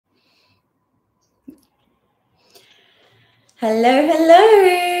Hello,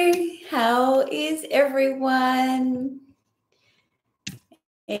 hello. How is everyone?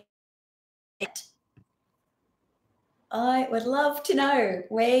 I would love to know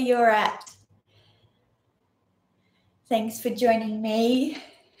where you're at. Thanks for joining me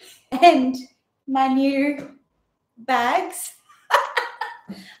and my new bags.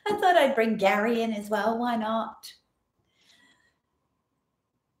 I thought I'd bring Gary in as well. Why not?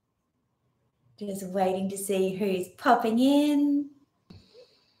 Just waiting to see who's popping in.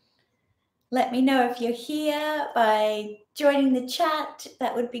 Let me know if you're here by joining the chat.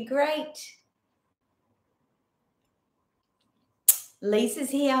 That would be great.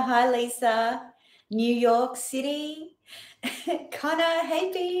 Lisa's here. Hi, Lisa. New York City. Connor,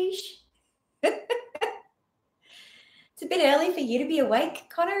 hey, Bish. It's a bit early for you to be awake,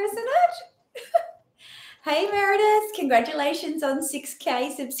 Connor, isn't it? Hey, Meredith. Congratulations on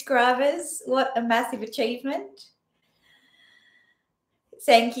 6K subscribers. What a massive achievement.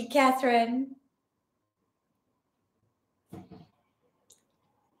 Thank you, Catherine.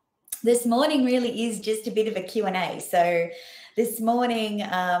 This morning really is just a bit of a Q&A. So this morning,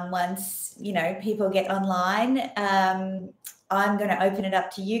 once, people get online, I'm going to open it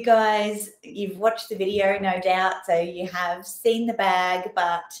up to you guys. You've watched the video, no doubt, so you have seen the bag,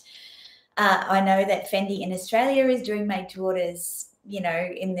 but I know that Fendi in Australia is doing made to orders,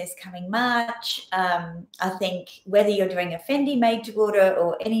 in this coming March. I think whether you're doing a Fendi made to order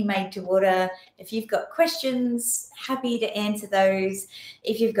or any made to order, if you've got questions, happy to answer those.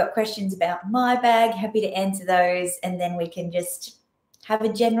 If you've got questions about my bag, happy to answer those, and then we can just have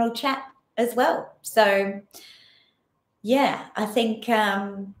a general chat as well. So yeah, I think,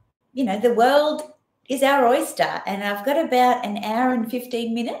 the world is our oyster, and I've got about an hour and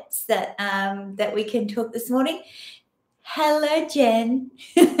 15 minutes that we can talk this morning. Hello, Jen.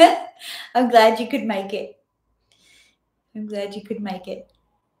 I'm glad you could make it.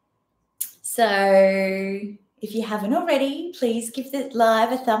 So if you haven't already, please give the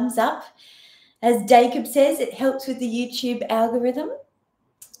live a thumbs up. As Jacob says, it helps with the YouTube algorithm.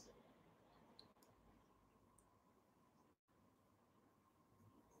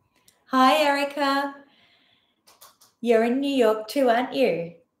 Hi, Erica. You're in New York too, aren't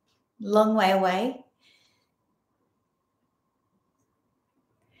you? Long way away.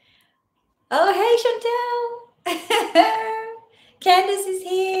 Oh, hey, Chantel. Candace is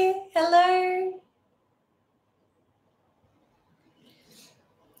here. Hello.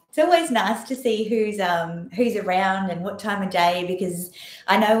 It's always nice to see who's around and what time of day, because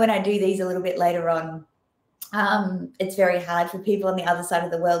I know when I do these a little bit later on, it's very hard for people on the other side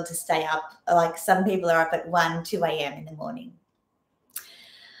of the world to stay up. Like some people are up at 1, 2 a.m. in the morning.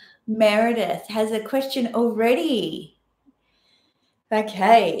 Meredith has a question already.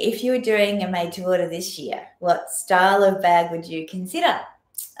 Okay, if you were doing a made to order this year, what style of bag would you consider?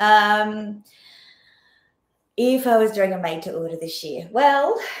 If I was doing a made to order this year,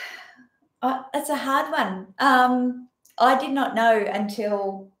 well, that's a hard one. I did not know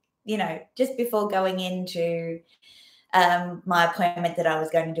until, just before going into my appointment that I was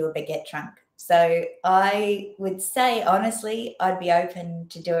going to do a baguette trunk. So I would say, honestly, I'd be open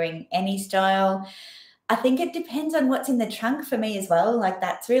to doing any style. I think it depends on what's in the trunk for me as well. Like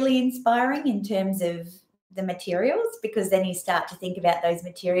that's really inspiring in terms of the materials, because then you start to think about those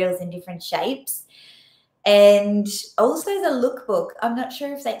materials in different shapes. And also the lookbook. I'm not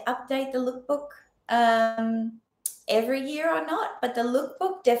sure if they update the lookbook every year or not, but the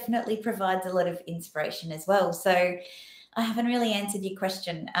lookbook definitely provides a lot of inspiration as well. So I haven't really answered your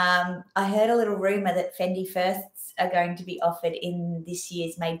question. I heard a little rumor that Fendi firsts are going to be offered in this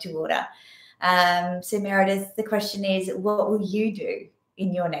year's made to order. So Meredith, the question is, what will you do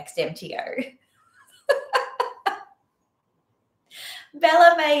in your next MTO?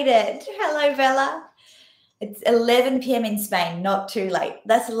 Bella made it. Hello, Bella. It's 11 p.m. in Spain, not too late.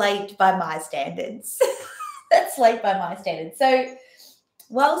 That's late by my standards. That's late by my standards. So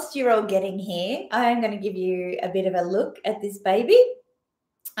whilst you're all getting here, I'm going to give you a bit of a look at this baby.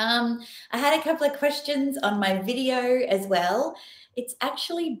 I had a couple of questions on my video as well. It's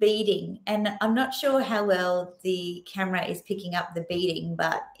actually beading, and I'm not sure how well the camera is picking up the beading,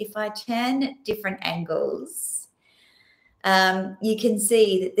 but if I turn different angles, you can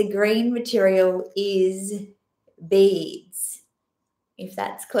see that the green material is beads, if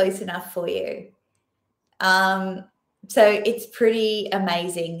that's close enough for you. So it's pretty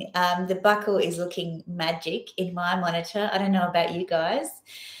amazing. The buckle is looking magic in my monitor. I don't know about you guys.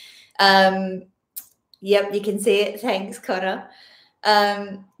 Yep, you can see it. Thanks, Connor.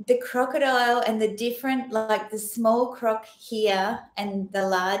 The crocodile and the different, like the small croc here and the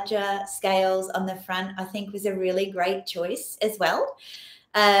larger scales on the front, I think was a really great choice as well.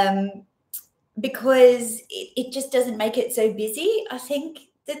 Because it just doesn't make it so busy. I think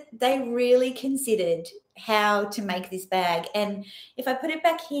that they really considered how to make this bag. And if I put it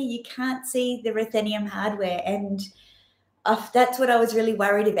back here, you can't see the ruthenium hardware. And that's what I was really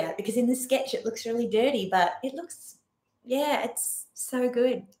worried about, because in the sketch it looks really dirty, but it looks, yeah, it's so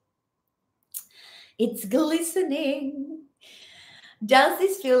good. It's glistening. Does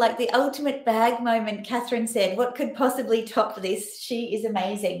this feel like the ultimate bag moment? Catherine said, what could possibly top this? She is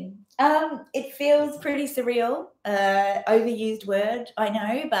amazing. It feels pretty surreal, overused word, I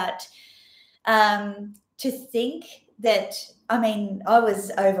know, but to think that, I mean, I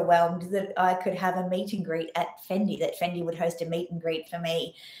was overwhelmed that I could have a meet and greet at Fendi, that Fendi would host a meet and greet for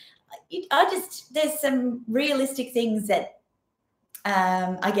me. There's some realistic things that,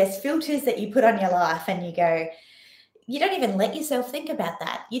 I guess, filters that you put on your life and you go, you don't even let yourself think about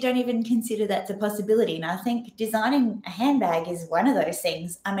that. You don't even consider that's a possibility. And I think designing a handbag is one of those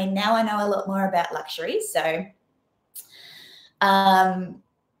things. I mean, now I know a lot more about luxury. So I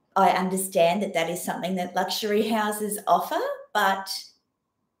understand that that is something that luxury houses offer. But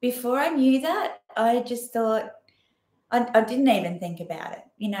before I knew that, I just thought, I didn't even think about it,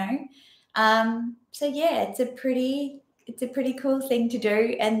 you know. So yeah, it's a pretty cool thing to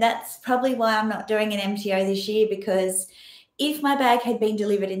do, and that's probably why I'm not doing an MTO this year, because if my bag had been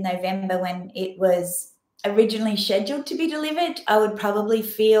delivered in November when it was originally scheduled to be delivered, I would probably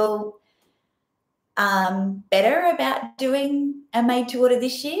feel better about doing a made to order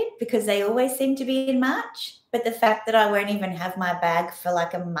this year, because they always seem to be in March. But the fact that I won't even have my bag for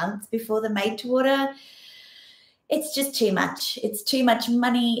like a month before the made to order, it's just too much. It's too much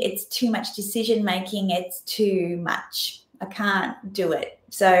money. It's too much decision making. It's too much. I can't do it.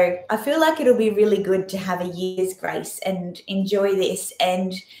 So I feel like it'll be really good to have a year's grace and enjoy this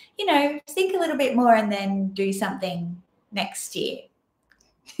and, you know, think a little bit more and then do something next year.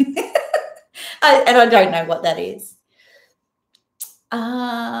 And I don't know what that is.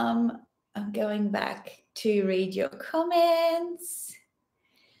 I'm going back to read your comments.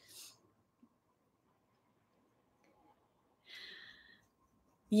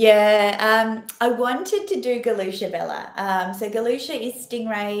 Yeah, I wanted to do Galusha, Bella. So Galusha is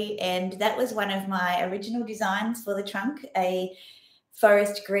Stingray, and that was one of my original designs for the trunk, a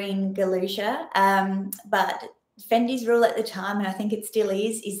forest green Galusha. But Fendi's rule at the time, and I think it still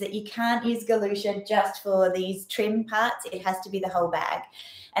is that you can't use Galusha just for these trim parts. It has to be the whole bag.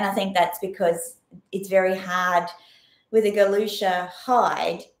 And I think that's because it's very hard with a Galusha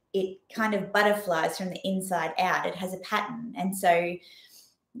hide. It kind of butterflies from the inside out. It has a pattern. And so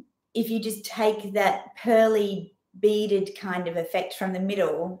if you just take that pearly beaded kind of effect from the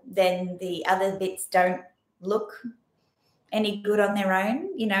middle, then the other bits don't look any good on their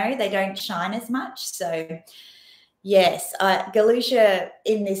own, you know, they don't shine as much. So yes, Galusha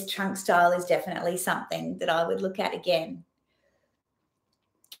in this trunk style is definitely something that I would look at again.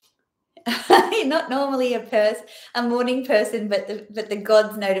 You're not normally a morning person, but the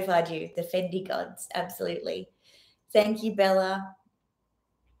gods notified you, the Fendi gods, absolutely. Thank you, Bella.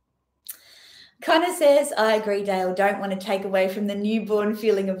 Connor says, I agree, Dayle. Don't want to take away from the newborn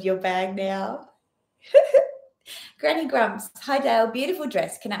feeling of your bag now. Granny Grumps, hi Dayle, beautiful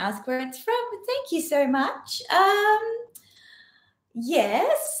dress. Can I ask where it's from? Thank you so much.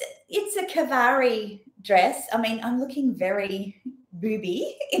 Yes, it's a Kavari dress. I mean, I'm looking very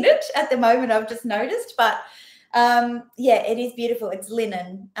booby in it at the moment, I've just noticed, but yeah, it is beautiful. It's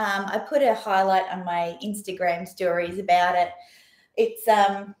linen. I put a highlight on my Instagram stories about it. It's,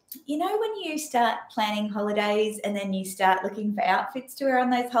 you know, when you start planning holidays and then you start looking for outfits to wear on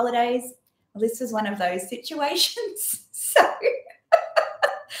those holidays, well, this was one of those situations. So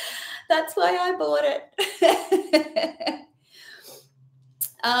that's why I bought it.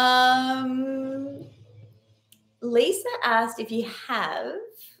 Lisa asked if you have,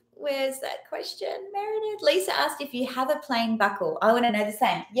 where's that question, Meredith? Lisa asked if you have a plain buckle. I want to know the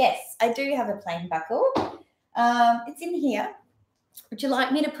same. Yes, I do have a plain buckle. It's in here. Would you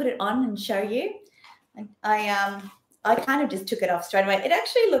like me to put it on and show you? I kind of just took it off straight away. It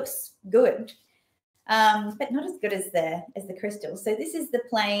actually looks good, but not as good as the crystal. So this is the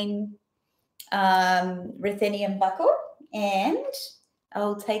plain ruthenium buckle, and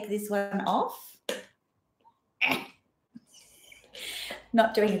I'll take this one off.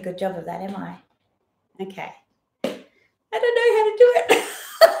 Not doing a good job of that, am I? Okay. I don't know how to do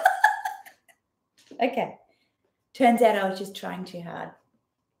it. Okay. Turns out I was just trying too hard.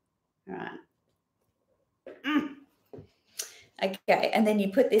 All right. Okay, and then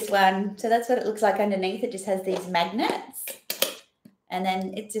you put this one, so that's what it looks like underneath. It just has these magnets and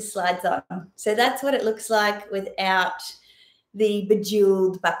then it just slides on. So that's what it looks like without the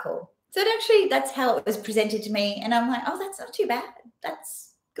bejeweled buckle. So that's how it was presented to me. And I'm like, oh, that's not too bad.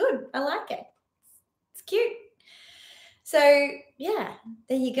 That's good. I like it. It's cute. So yeah,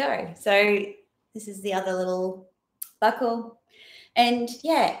 there you go. So this is the other little buckle. And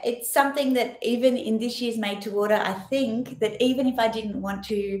yeah, it's something that even in this year's Made to Order, I think that even if I didn't want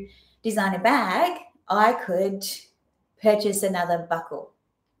to design a bag, I could purchase another buckle.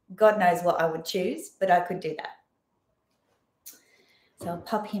 God knows what I would choose, but I could do that. So I'll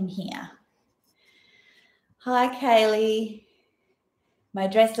pop him here. Hi, Kaylee. My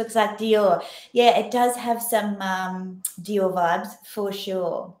dress looks like Dior. Yeah, it does have some Dior vibes for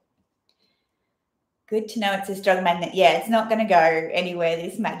sure. Good to know it's a strong magnet. Yeah, it's not going to go anywhere,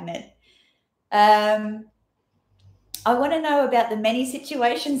 this magnet. I want to know about the many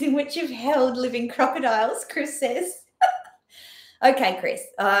situations in which you've held living crocodiles, Chris says. Okay, Chris.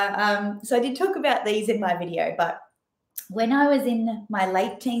 So I did talk about these in my video, but when I was in my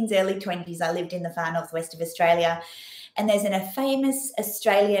late teens, early 20s, I lived in the far northwest of Australia. And there's a famous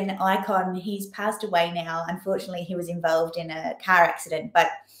Australian icon. He's passed away now. Unfortunately, he was involved in a car accident, but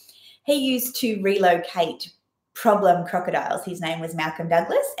he used to relocate problem crocodiles. His name was Malcolm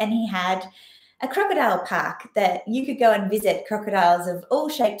Douglas, and he had a crocodile park that you could go and visit crocodiles of all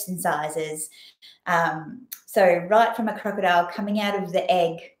shapes and sizes. So right from a crocodile coming out of the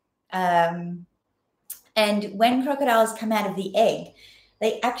egg. And when crocodiles come out of the egg,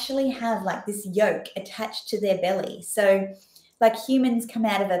 they actually have like this yolk attached to their belly. So like humans come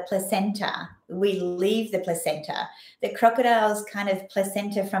out of a placenta, we leave the placenta. The crocodile's kind of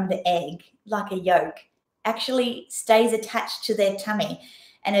placenta from the egg, like a yolk, actually stays attached to their tummy.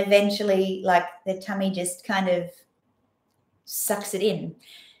 And eventually, like, their tummy just kind of sucks it in.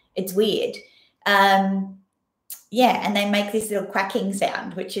 It's weird. Yeah, and they make this little quacking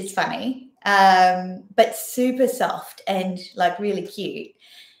sound, which is funny, but super soft and like really cute.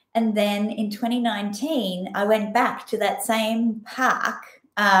 And then in 2019, I went back to that same park,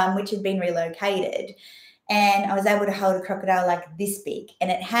 which had been relocated, and I was able to hold a crocodile like this big, and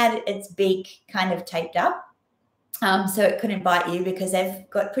it had its beak kind of taped up, so it couldn't bite you because they've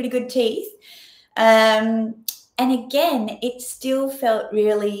got pretty good teeth. And again, it still felt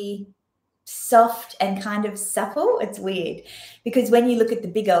really soft and kind of supple. It's weird because when you look at the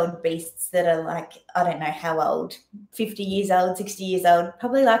big old beasts that are like, I don't know how old, 50 years old, 60 years old,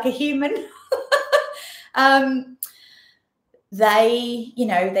 probably like a human, they, you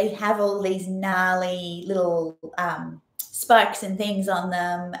know, they have all these gnarly little spikes and things on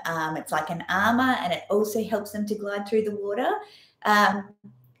them. It's like an armor, and it also helps them to glide through the water.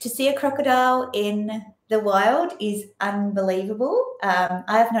 To see a crocodile in the wild is unbelievable. I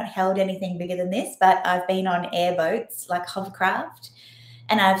have not held anything bigger than this, but I've been on airboats like hovercraft,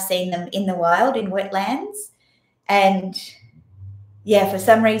 and I've seen them in the wild in wetlands. And yeah, for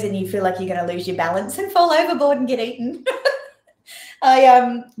some reason you feel like you're going to lose your balance and fall overboard and get eaten.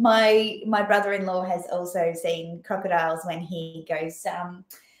 My brother-in-law has also seen crocodiles when he goes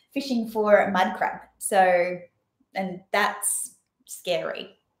fishing for a mud crab. So, and that's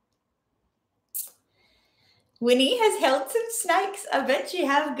scary. Winnie has held some snakes. I bet you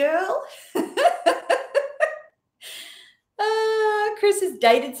have, girl. Chris has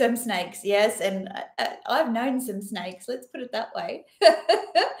dated some snakes, yes, and I've known some snakes. Let's put it that way.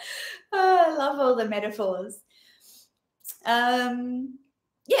 I love all the metaphors. Yeah,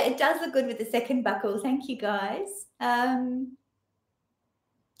 it does look good with the second buckle. Thank you, guys.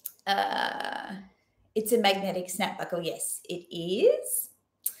 It's a magnetic snap buckle. Yes, it is.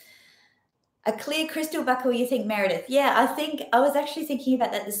 A clear crystal buckle, you think, Meredith? Yeah, I think I was actually thinking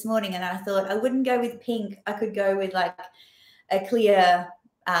about that this morning, and I thought I wouldn't go with pink. I could go with like a clear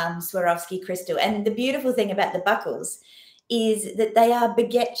Swarovski crystal. And the beautiful thing about the buckles is that they are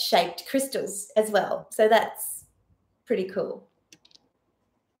baguette-shaped crystals as well. So that's pretty cool.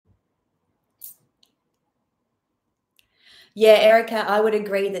 Yeah, Erica, I would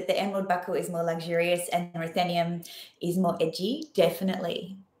agree that the emerald buckle is more luxurious and the ruthenium is more edgy,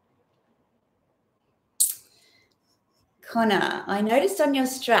 definitely. Connor, I noticed on your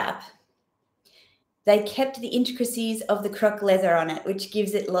strap they kept the intricacies of the croc leather on it, which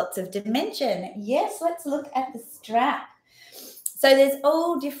gives it lots of dimension. Yes, let's look at the strap. So there's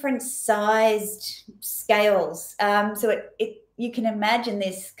all different sized scales. So you can imagine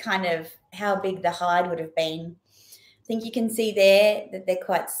this kind of how big the hide would have been. I think you can see there that they're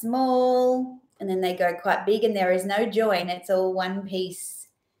quite small and then they go quite big, and there is no join. It's all one piece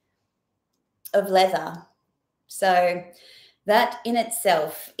of leather. So That in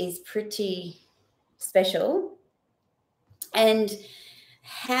itself is pretty special. And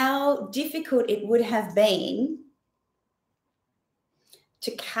how difficult it would have been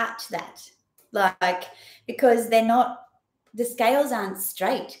to cut that, like, because they're not, the scales aren't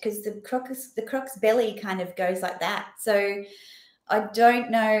straight, because the croc's belly kind of goes like that. So I don't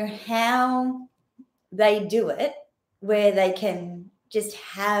know how they do it, where they can just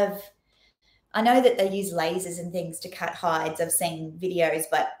have, I know that they use lasers and things to cut hides. I've seen videos,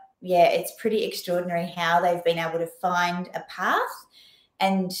 but yeah, it's pretty extraordinary how they've been able to find a path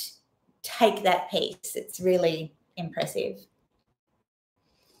and take that piece. It's really impressive.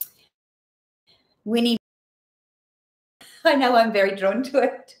 Winnie, I know I'm very drawn to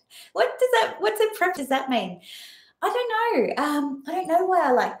it. What's a prep does that mean? I don't know. I don't know why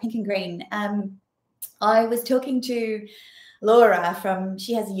I like pink and green. I was talking to Laura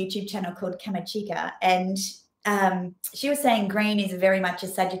she has a YouTube channel called Kamachika, and she was saying green is very much a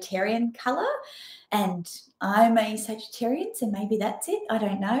Sagittarian color, and I'm a Sagittarian, so maybe that's it. I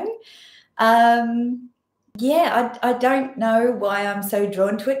don't know. Yeah, I don't know why I'm so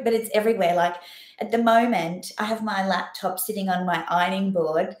drawn to it, but it's everywhere. Like at the moment, I have my laptop sitting on my ironing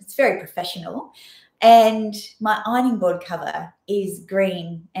board. It's very professional. And my ironing board cover is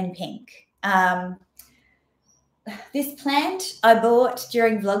green and pink. This plant I bought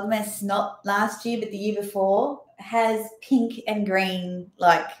during Vlogmas, not last year, but the year before, has pink and green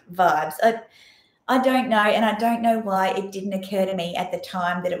like vibes. I don't know, and I don't know why it didn't occur to me at the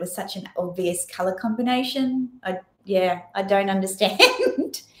time that it was such an obvious color combination. I don't understand.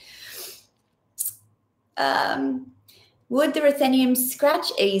 Would the ruthenium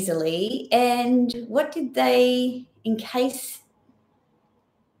scratch easily? And what did they encase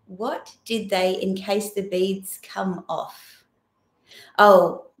the beads come off?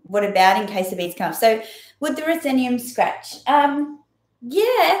 Oh, what about in case the beads come off? So would the ruthenium scratch?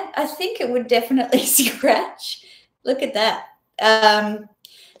 Yeah, I think it would definitely scratch. Look at that.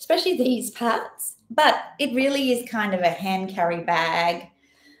 Especially these parts. But it really is kind of a hand carry bag.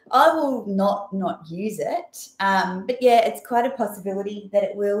 I will not use it. But yeah, it's quite a possibility that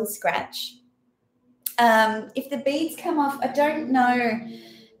it will scratch. If the beads come off, I don't know.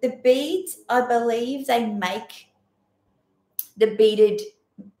 The beads, I believe they make the beaded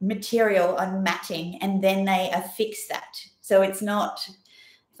material on matting and then they affix that. So it's not,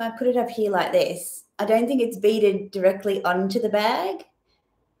 if I put it up here like this, I don't think it's beaded directly onto the bag,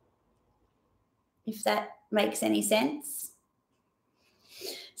 if that makes any sense.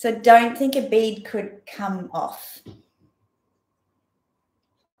 So don't think a bead could come off.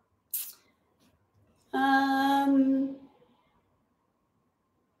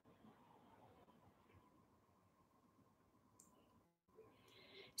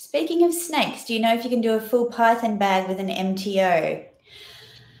 Speaking of snakes, do you know if you can do a full python bag with an MTO?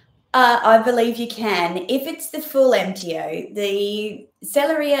 I believe you can. If it's the full MTO, the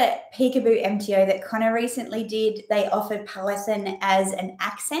Celeria Peekaboo MTO that Connor recently did, they offered python as an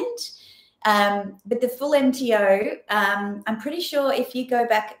accent. But the full MTO, I'm pretty sure if you go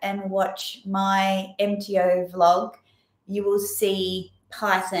back and watch my MTO vlog, you will see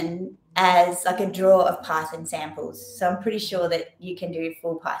python as like a drawer of python samples. So I'm pretty sure that you can do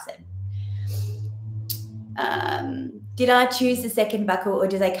full python. Did I choose the second buckle or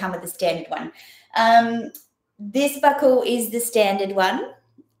do they come with the standard one? This buckle is the standard one,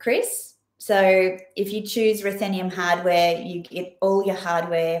 Chris. So if you choose ruthenium hardware, you get all your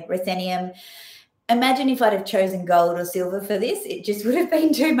hardware ruthenium. Imagine if I'd have chosen gold or silver for this, it just would have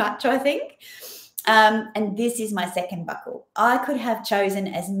been too much, I think. And this is my second buckle. I could have chosen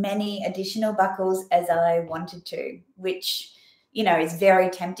as many additional buckles as I wanted to, which, you know, is very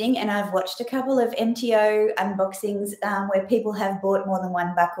tempting. And I've watched a couple of MTO unboxings where people have bought more than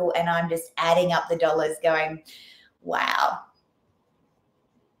one buckle and I'm just adding up the dollars going, wow.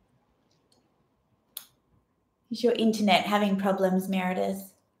 Is your internet having problems,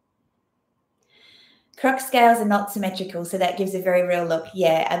 Meredith? Croc scales are not symmetrical, so that gives a very real look.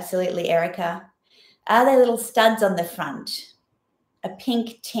 Yeah, absolutely, Erica. Are there little studs on the front? A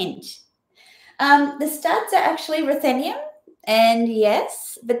pink tint. The studs are actually ruthenium, and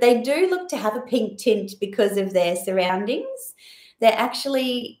yes, but they do look to have a pink tint because of their surroundings. They're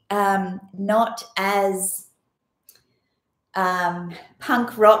actually not as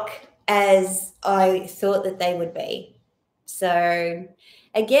punk rock as I thought that they would be. So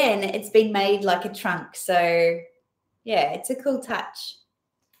again, it's been made like a trunk. So yeah, it's a cool touch.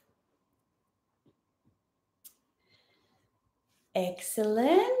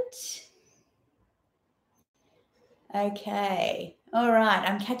 Excellent. Okay. All right.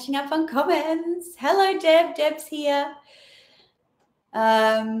 I'm catching up on comments. Hello, Deb. Deb's here.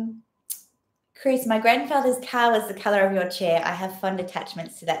 Chris, my grandfather's car was the colour of your chair. I have fond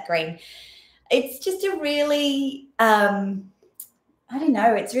attachments to that green. It's just a really, I don't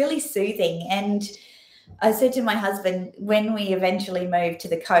know, it's really soothing. And I said to my husband, when we eventually move to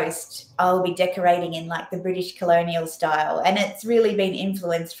the coast, I'll be decorating in like the British colonial style. And it's really been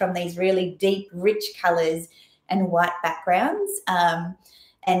influenced from these really deep, rich colours and white backgrounds.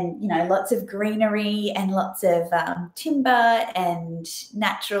 And, you know, lots of greenery and lots of timber and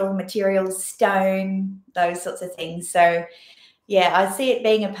natural materials, stone, those sorts of things. So, yeah, I see it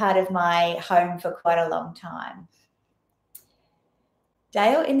being a part of my home for quite a long time.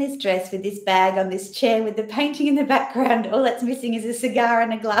 Dayle in this dress with this bag on this chair with the painting in the background. All that's missing is a cigar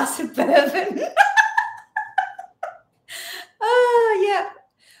and a glass of bourbon. Oh, yeah.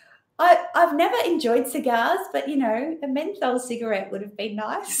 I've never enjoyed cigars, but, you know, a menthol cigarette would have been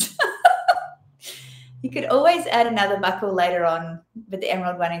nice. You could always add another buckle later on, but the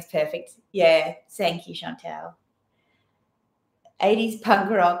emerald one is perfect. Yeah, thank you, Chantal. 80s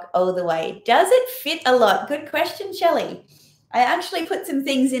punk rock all the way. Does it fit a lot? Good question, Shelley. I actually put some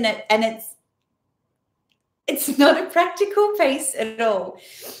things in it, and it's not a practical piece at all.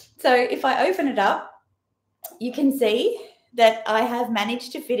 So if I open it up, you can see that I have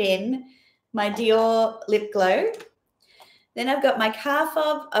managed to fit in my Dior lip glow. Then I've got my car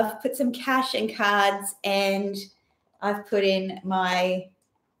fob. I've put some cash and cards, and I've put in my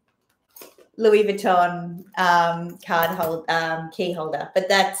Louis Vuitton key holder. But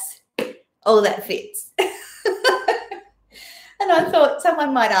that's all that fits. And I thought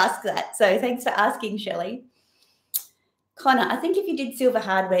someone might ask that. So thanks for asking, Shelley. Connor, I think if you did silver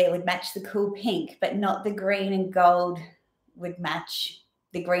hardware, it would match the cool pink, but not the green and gold would match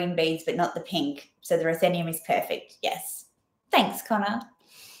the green beads, but not the pink. So the ruthenium is perfect. Yes. Thanks, Connor.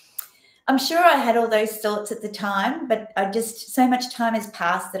 I'm sure I had all those thoughts at the time, but so much time has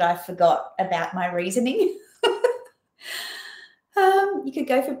passed that I forgot about my reasoning. You could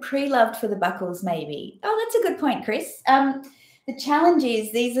go for pre-loved for the buckles maybe. Oh, that's a good point, Chris. The challenge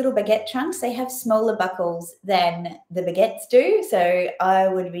is these little baguette trunks, they have smaller buckles than the baguettes do. So I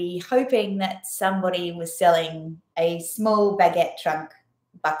would be hoping that somebody was selling a small baguette trunk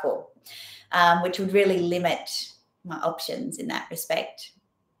buckle, which would really limit my options in that respect.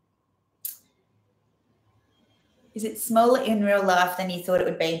 Is it smaller in real life than you thought it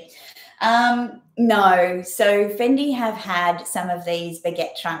would be? No. So Fendi have had some of these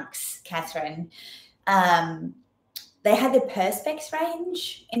baguette trunks, Catherine. They had the Perspex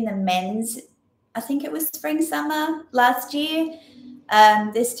range in the men's, I think it was spring, summer last year.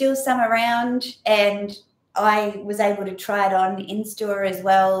 There's still some around, and I was able to try it on in store as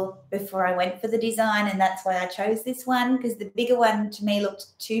well before I went for the design, and that's why I chose this one, because the bigger one to me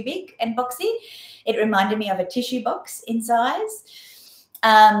looked too big and boxy. It reminded me of a tissue box in size.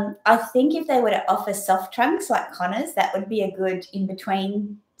 I think if they were to offer soft trunks like Connor's, that would be a good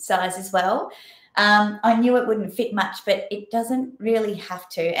in-between size as well. I knew it wouldn't fit much, but it doesn't really have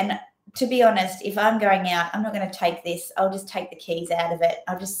to. And to be honest, if I'm going out, I'm not going to take this. I'll just take the keys out of it.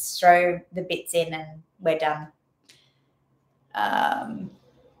 I'll just throw the bits in and we're done.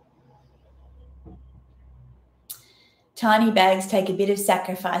 Tiny bags take a bit of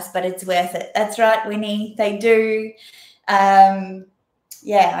sacrifice, but it's worth it. That's right, Winnie. They do.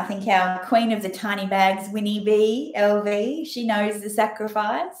 Yeah, I think our queen of the tiny bags, Winnie B, LV, she knows the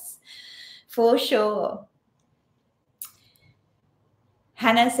sacrifice. For sure.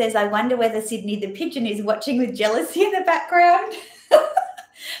 Hannah says, I wonder whether Sydney the pigeon is watching with jealousy in the background. Well,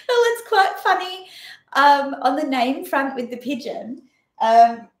 it's quite funny. On the name front with the pigeon,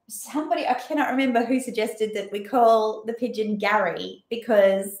 somebody, I cannot remember who suggested that we call the pigeon Gary,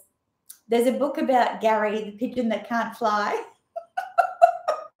 because there's a book about Gary, the pigeon that can't fly.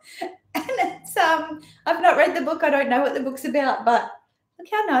 And it's, I've not read the book. I don't know what the book's about, but look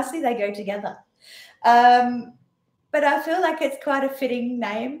how nicely they go together. But I feel like it's quite a fitting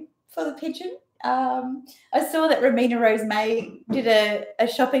name for the pigeon. I saw that Ramina Rose May did a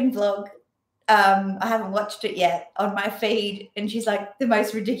shopping vlog. I haven't watched it yet, on my feed, and she's like, the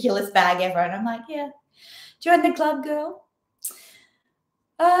most ridiculous bag ever. And I'm like, yeah, join the club, girl.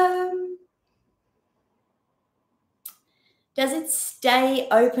 Does it stay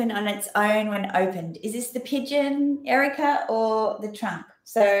open on its own when opened? Is this the pigeon, Erica, or the trunk?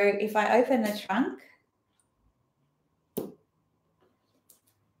 So if I open the trunk,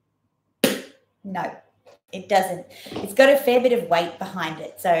 no, it doesn't. It's got a fair bit of weight behind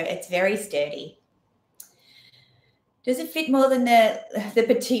it, so it's very sturdy. Does it fit more than the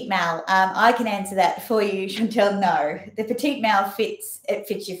petite malle? I can answer that for you, Chantel. No, the petite malle fits. It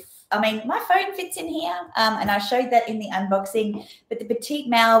fits you I mean, my phone fits in here, and I showed that in the unboxing, but the petite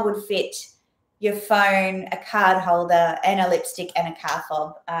mal would fit your phone, a card holder, and a lipstick and a car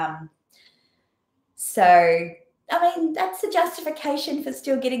fob. So, I mean, that's the justification for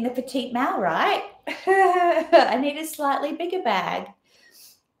still getting the petite mal, right? I need a slightly bigger bag.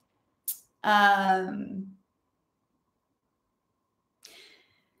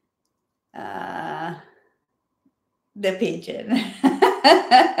 The pigeon.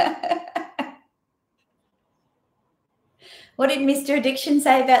 What did Mr. Addiction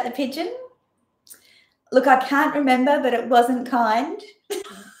say about the pigeon? Look, I can't remember, but it wasn't kind.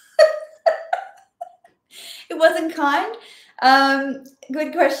 It wasn't kind.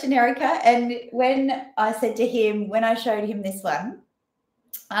 Good question, Erica. And when I said to him, when I showed him this one,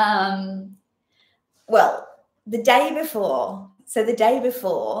 well, the day before,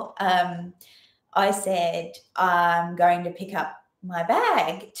 I said, I'm going to pick up my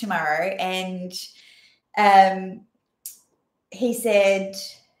bag tomorrow. And he said,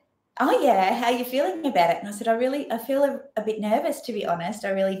 oh, yeah, how are you feeling about it? And I said, I feel a bit nervous, to be honest. I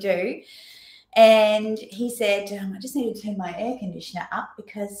really do. And he said, I just need to turn my air conditioner up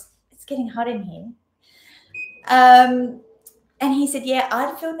because it's getting hot in here. And he said, yeah,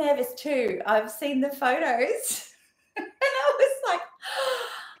 I'd feel nervous too. I've seen the photos. And I was like, oh,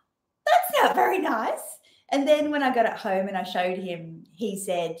 that's not very nice. And then when I got it home and I showed him, he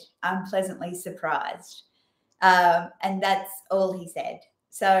said, I'm pleasantly surprised. And that's all he said.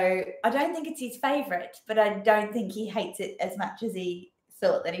 So I don't think it's his favorite, but I don't think he hates it as much as he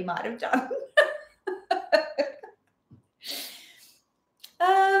thought that he might have done.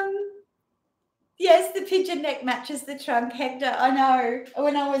 Yes, the pigeon neck matches the trunk, Hector. I know.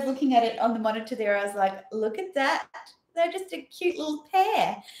 When I was looking at it on the monitor there, I was like, look at that. They're just a cute little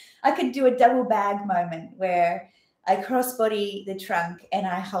pair. I could do a double bag moment where I crossbody the trunk and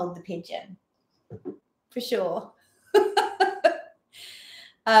I hold the pigeon. For sure.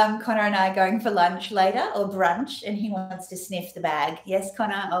 Connor and I are going for lunch later, or brunch, and he wants to sniff the bag. Yes,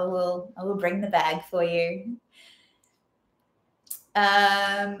 Connor, I will bring the bag for you.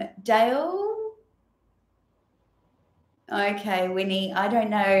 Dayle. Okay, Winnie, I don't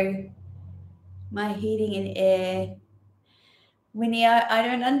know. My heating and air. Winnie, I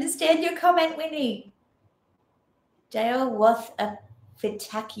don't understand your comment, Winnie. Dayle, what's a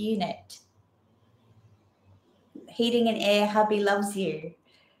FITAC unit? Heating and air, hubby loves you.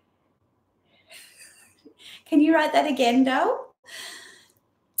 Can you write that again, Dayle?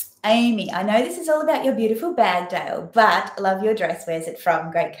 Amy, I know this is all about your beautiful bag, Dayle, but I love your dress. Where's it from?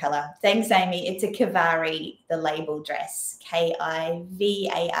 Great colour. Thanks, Amy. It's a Kivari, the label dress. Kivari,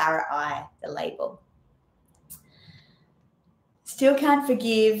 the label. Still can't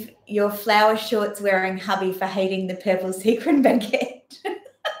forgive your flower shorts wearing hubby for hating the purple sequin baguette.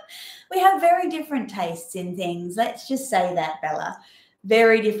 We have very different tastes in things. Let's just say that, Bella.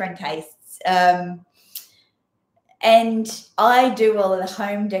 Very different tastes. And I do all of the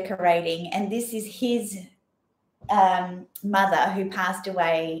home decorating, and this is his mother who passed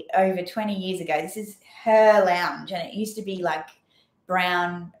away over 20 years ago. This is her lounge, and it used to be like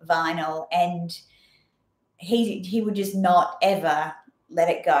brown vinyl, and he would just not ever let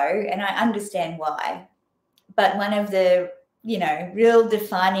it go, and I understand why. But one of the, real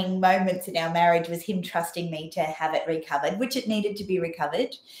defining moments in our marriage was him trusting me to have it recovered, which it needed to be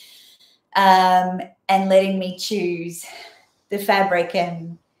recovered. And letting me choose the fabric.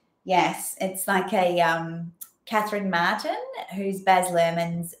 And yes, it's like a Catherine Martin, who's Baz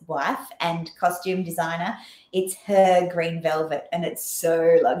Luhrmann's wife and costume designer. It's her green velvet, and it's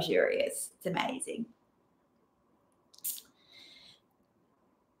so luxurious. It's amazing.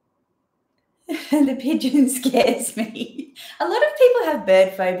 The pigeon scares me. A lot of people have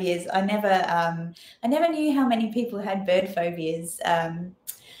bird phobias. I never knew how many people had bird phobias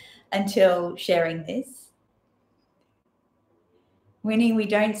until sharing this. Winnie, we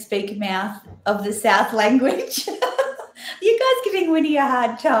don't speak mouth of the South language. You guys giving Winnie a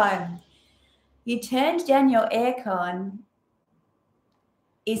hard time. You turned down your aircon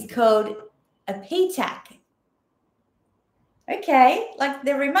is called a PTAC. Okay, like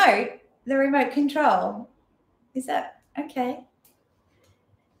the remote control. Is that okay?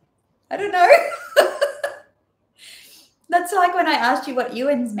 I don't know. That's like when I asked you what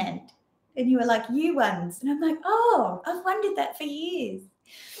Ewans meant, and you were like, U-ones. And I'm like, oh, I've wondered that for years.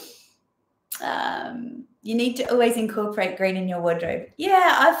 You need to always incorporate green in your wardrobe.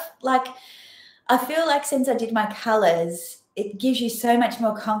 Yeah, I feel like since I did my colours, it gives you so much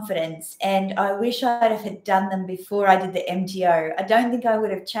more confidence, and I wish I'd have done them before I did the MTO. I don't think I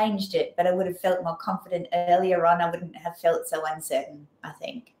would have changed it, but I would have felt more confident earlier on. I wouldn't have felt so uncertain, I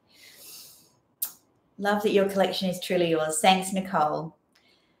think. Love that your collection is truly yours. Thanks, Nicole.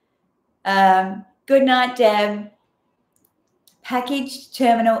 Good night, Deb. Packaged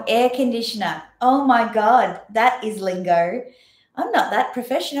terminal air conditioner. Oh my God, that is lingo. I'm not that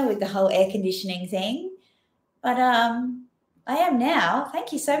professional with the whole air conditioning thing, but I am now.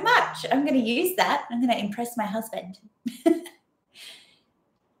 Thank you so much. I'm going to use that. I'm going to impress my husband.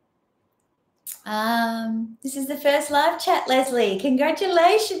 This is the first live chat, Leslie.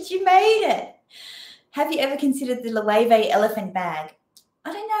 Congratulations, you made it. Have you ever considered the Loewe elephant bag?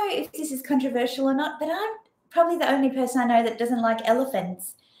 I don't know if this is controversial or not, but I'm probably the only person I know that doesn't like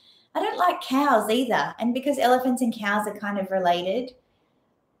elephants. I don't like cows either. And because elephants and cows are kind of related,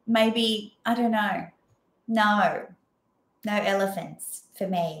 maybe, I don't know. No elephants for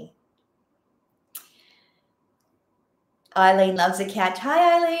me. Eileen loves a couch.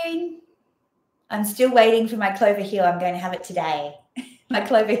 Hi, Eileen. I'm still waiting for my Clover Hill. I'm going to have it today. My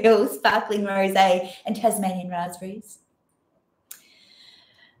Clover Hill sparkling rosé and Tasmanian raspberries.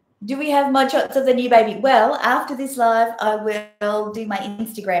 Do we have mod shots of the new baby? Well, after this live, I will do my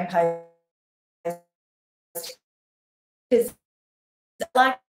Instagram post because I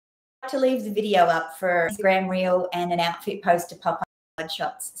like to leave the video up for Instagram reel and an outfit post to pop up mod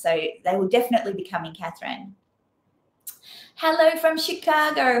shots. So they will definitely be coming, Catherine. Hello from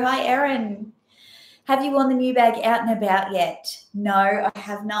Chicago. Hi, Erin. Have you worn the new bag out and about yet? No, I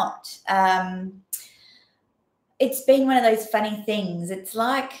have not. It's been one of those funny things. It's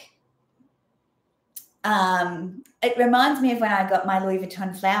like, it reminds me of when I got my Louis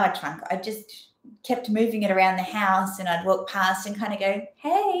Vuitton flower trunk. I just kept moving it around the house and I'd walk past and kind of go,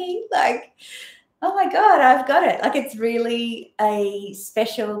 hey, like, oh my God, I've got it. Like, it's really a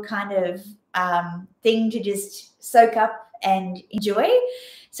special kind of thing to just soak up and enjoy.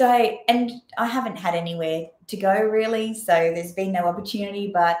 So I haven't had anywhere to go really, so there's been no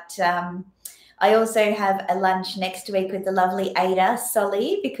opportunity, but I also have a lunch next week with the lovely Ada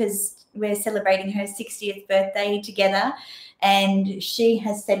Solly because we're celebrating her 60th birthday together, and she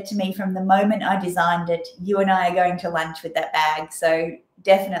has said to me from the moment I designed it, you and I are going to lunch with that bag, so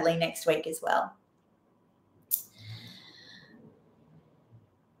definitely next week as well.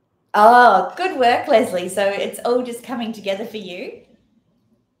 Oh, good work, Leslie. So it's all just coming together for you.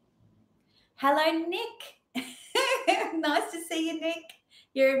 Hello, Nick. Nice to see you, Nick.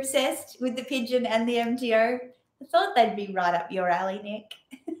 You're obsessed with the pigeon and the MTO. I thought they'd be right up your alley,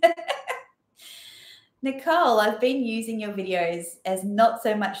 Nick. Nicole, I've been using your videos as not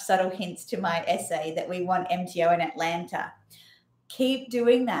so much subtle hints to my essay that we want MTO in Atlanta. Keep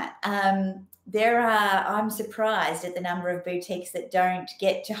doing that. I'm surprised at the number of boutiques that don't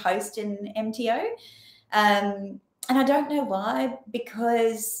get to host an MTO. And I don't know why,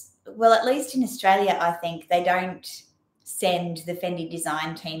 because, well, at least in Australia, I think they don't send the Fendi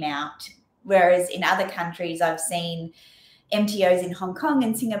design team out. Whereas in other countries, I've seen MTOs in Hong Kong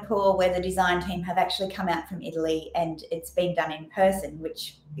and Singapore where the design team have actually come out from Italy and it's been done in person,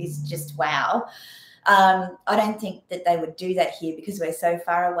 which is just wow. I don't think that they would do that here because we're so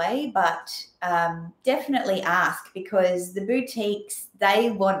far away, but definitely ask, because the boutiques, they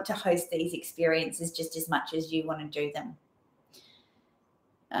want to host these experiences just as much as you want to do them.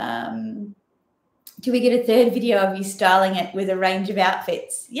 Do we get a third video of you styling it with a range of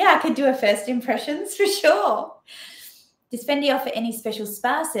outfits? Yeah, I could do a first impressions for sure. Does Fendi offer any special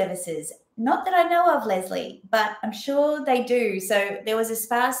spa services? Not that I know of, Leslie, but I'm sure they do. So there was a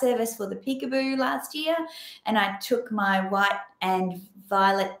spa service for the peekaboo last year, and I took my white and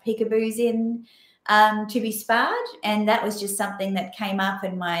violet peekaboos in to be sparred, and that was just something that came up,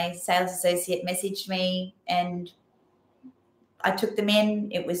 and my sales associate messaged me and I took them in.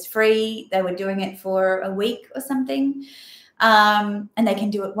 It was free. They were doing it for a week or something. And they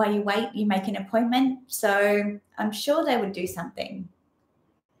can do it while you wait. You make an appointment. So I'm sure they would do something.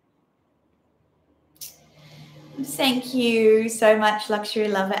 Thank you so much, Luxury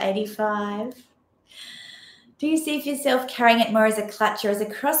Lover 85. Do you see yourself carrying it more as a clutch or as a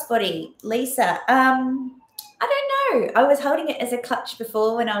crossbody? Lisa, I don't know. I was holding it as a clutch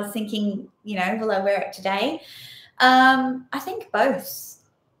before when I was thinking, you know, will I wear it today? I think both.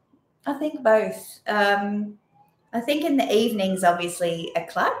 I think in the evenings, obviously, a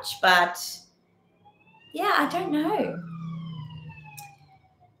clutch, but yeah, I don't know.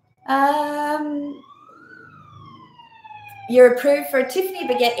 You're approved for a Tiffany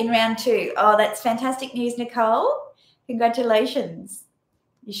baguette in round 2. Oh, that's fantastic news, Nicole. Congratulations.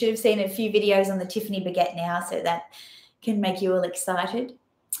 You should have seen a few videos on the Tiffany baguette now, so that can make you all excited.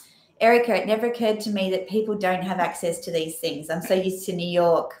 Erica, it never occurred to me that people don't have access to these things. I'm so used to New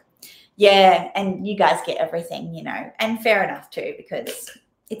York. Yeah, and you guys get everything, you know, and fair enough too, because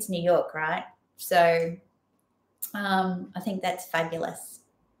it's New York, right? So I think that's fabulous.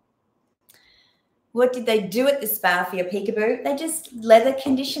 What did they do at the spa for your peekaboo? They just leather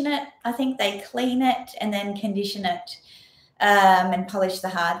condition it. I think they clean it and then condition it and polish the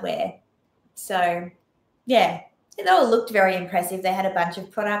hardware. So, yeah, it all looked very impressive. They had a bunch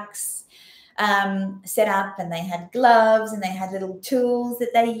of products set up, and they had gloves and they had little tools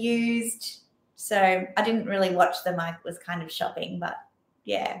that they used. So I didn't really watch them. I was kind of shopping, but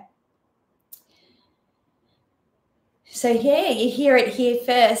yeah. So, yeah, you hear it here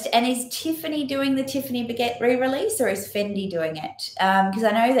first. And is Tiffany doing the Tiffany baguette re-release, or is Fendi doing it? Because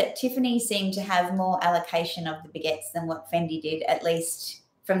I know that Tiffany seemed to have more allocation of the baguettes than what Fendi did, at least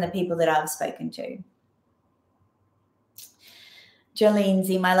from the people that I've spoken to. Jolene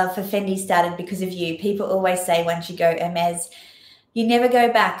Z, my love for Fendi started because of you. People always say once you go Hermes, you never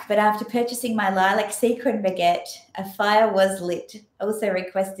go back. But after purchasing my lilac sequin baguette, a fire was lit. Also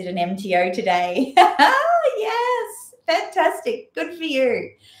requested an MTO today. Yes. Fantastic. Good for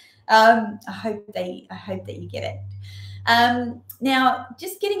you. I hope that you get it. Now,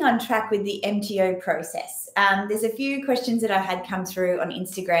 just getting on track with the MTO process. There's a few questions that I had come through on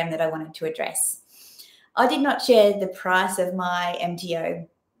Instagram that I wanted to address. I did not share the price of my MTO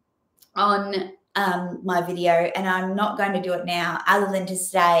on my video, and I'm not going to do it now other than to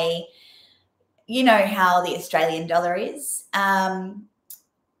say, you know how the Australian dollar is. I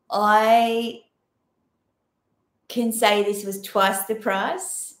can say this was twice the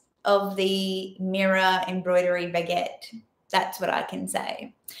price of the mirror embroidery baguette. That's what I can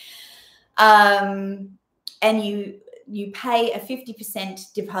say. And you pay a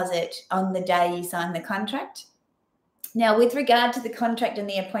 50% deposit on the day you sign the contract. Now, with regard to the contract and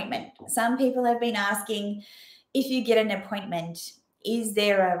the appointment, some people have been asking, if you get an appointment, is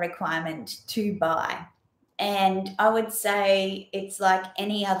there a requirement to buy? And I would say it's like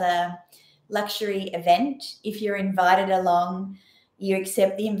any other luxury event. If you're invited along, you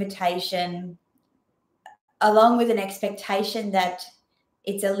accept the invitation along with an expectation that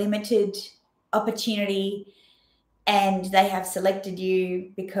it's a limited opportunity and they have selected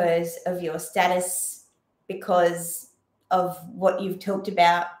you because of your status, because of what you've talked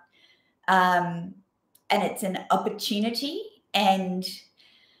about, and it's an opportunity. And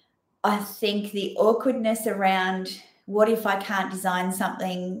I think the awkwardness around what if I can't design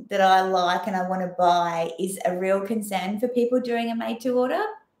something that I like and I want to buy is a real concern for people doing a made to order.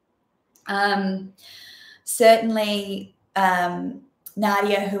 Certainly,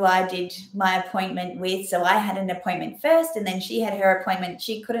 Nadia, who I did my appointment with, so I had an appointment first and then she had her appointment.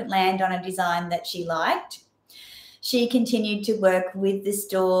 She couldn't land on a design that she liked. She continued to work with the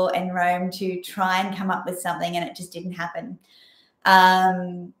store and Rome to try and come up with something, and it just didn't happen.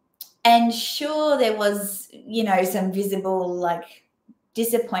 And sure, there was, you know, some visible like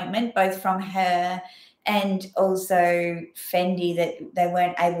disappointment both from her and also Fendi that they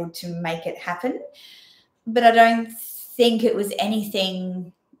weren't able to make it happen. But I don't think it was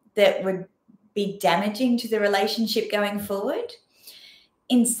anything that would be damaging to the relationship going forward.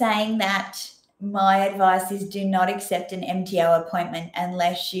 In saying that, my advice is do not accept an MTO appointment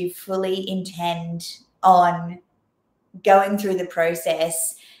unless you fully intend on going through the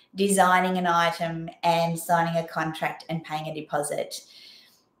process, designing an item and signing a contract and paying a deposit.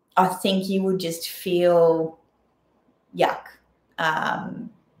 I think you would just feel yuck.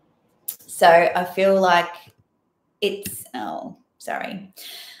 So I feel like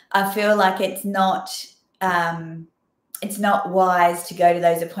I feel like it's not wise to go to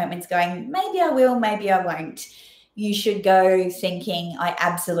those appointments going, maybe I will, maybe I won't. You should go thinking, I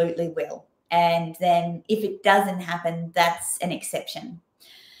absolutely will. And then if it doesn't happen, that's an exception,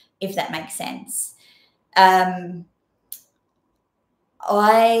 if that makes sense. I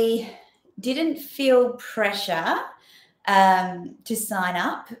didn't feel pressure to sign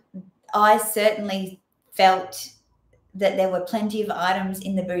up. I certainly felt that there were plenty of items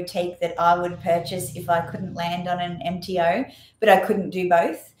in the boutique that I would purchase if I couldn't land on an MTO, but I couldn't do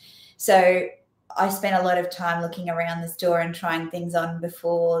both. So I spent a lot of time looking around the store and trying things on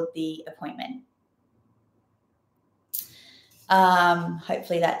before the appointment.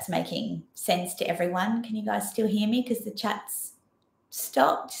 Hopefully that's making sense to everyone. Can you guys still hear me? Because the chat's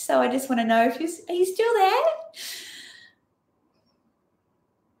stopped. So I just want to know if are you still there?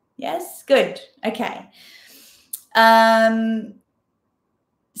 Yes, good. Okay.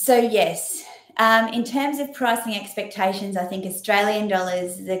 So yes, in terms of pricing expectations, I think Australian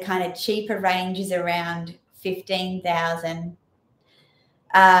dollars, the kind of cheaper range is around 15,000.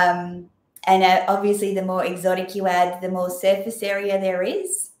 And obviously the more exotic you add, the more surface area there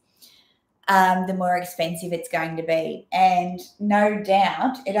is. the more expensive it's going to be. And no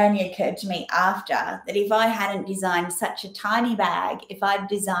doubt, it only occurred to me after that if I hadn't designed such a tiny bag, if I'd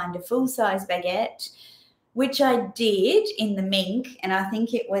designed a full-size baguette, which I did in the mink, and I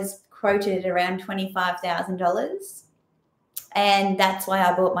think it was quoted around $25,000. And that's why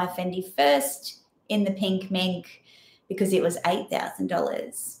I bought my Fendi first in the pink mink, because it was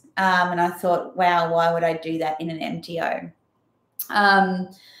 $8,000. And I thought, wow, why would I do that in an MTO?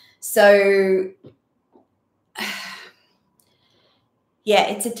 So, yeah,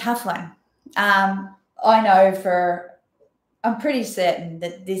 it's a tough one. I'm pretty certain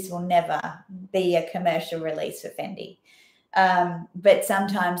that this will never be a commercial release for Fendi. But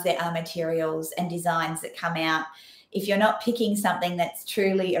sometimes there are materials and designs that come out. If you're not picking something that's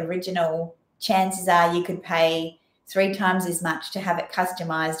truly original, chances are you could pay 3 times as much to have it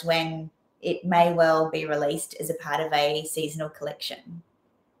customized when it may well be released as a part of a seasonal collection.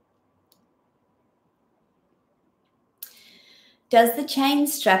 Does the chain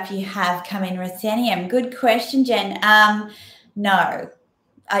strap you have come in ruthenium? Good question, Jen. No,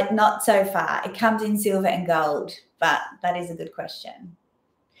 not so far. It comes in silver and gold, but that is a good question.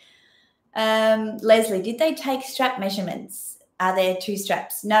 Leslie, did they take strap measurements? Are there 2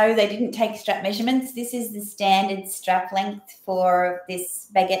 straps? No, they didn't take strap measurements. This is the standard strap length for this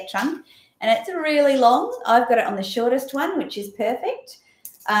baguette trunk, and it's really long. I've got it on the shortest one, which is perfect.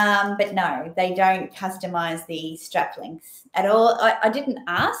 But no, they don't customize the strap length at all. I didn't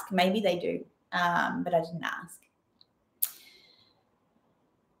ask. Maybe they do, but I didn't ask.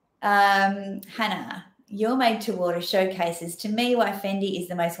 Hannah, your made to order showcases to me why Fendi is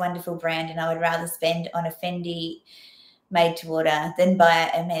the most wonderful brand, and I would rather spend on a Fendi made to order than buy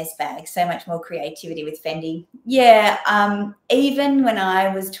a Hermes bag. So much more creativity with Fendi. Yeah, even when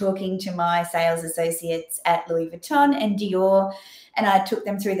I was talking to my sales associates at Louis Vuitton and Dior, and I took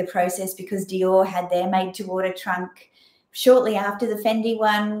them through the process because Dior had their made to order trunk shortly after the Fendi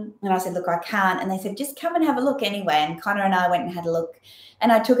one. And I said, look, I can't. And they said, just come and have a look anyway. And Connor and I went and had a look. And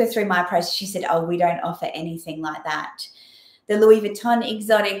I took her through my process. She said, oh, we don't offer anything like that. The Louis Vuitton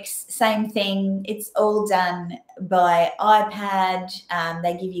exotics, same thing. It's all done by iPad.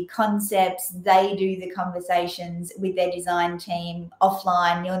 They give you concepts. They do the conversations with their design team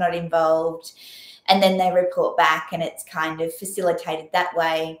offline. You're not involved. And then they report back, and it's kind of facilitated that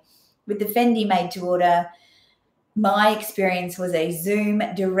way. With the Fendi made to order, my experience was a Zoom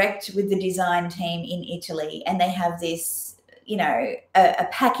direct with the design team in Italy, and they have this, you know, a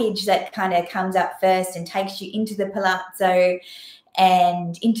package that kind of comes up first and takes you into the palazzo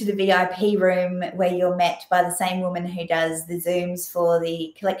and into the VIP room where you're met by the same woman who does the Zooms for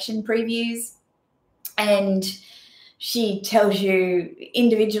the collection previews. And she tells you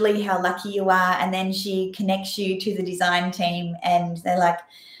individually how lucky you are, and then she connects you to the design team, and they're like,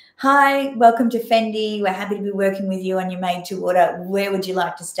 hi, welcome to Fendi. We're happy to be working with you on your made to order. Where would you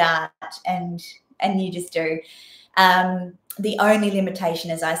like to start? And you just do. The only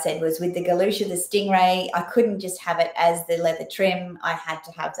limitation, as I said, was with the Galusha, the Stingray, I couldn't just have it as the leather trim. I had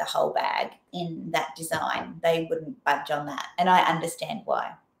to have the whole bag in that design. They wouldn't budge on that, and I understand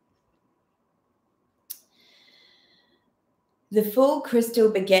why. The full crystal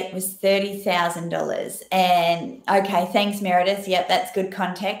baguette was $30,000. And okay, thanks, Meredith. Yep, that's good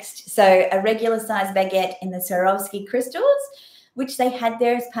context. So a regular size baguette in the Swarovski crystals, which they had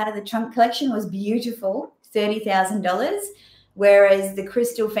there as part of the trunk collection, was beautiful, $30,000, whereas the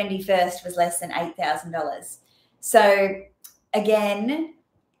crystal Fendi First was less than $8,000. So again,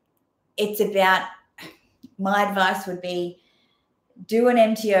 it's about, my advice would be, do an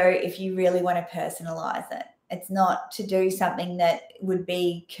MTO if you really want to personalize it. It's not to do something that would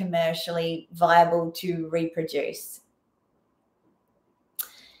be commercially viable to reproduce.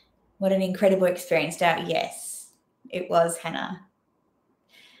 What an incredible experience, Dayle. Yes, it was, Hannah.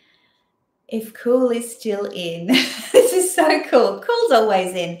 If cool is still in. This is so cool. Cool's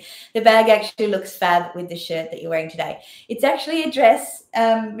always in. The bag actually looks fab with the shirt that you're wearing today. It's actually a dress,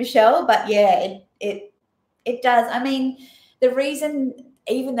 Michelle, but yeah, it does. I mean, the reason,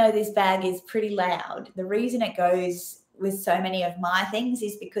 even though this bag is pretty loud, the reason it goes with so many of my things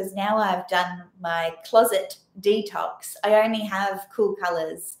is because now I've done my closet detox. I only have cool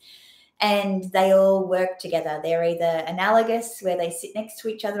colors, and they all work together. They're either analogous, where they sit next to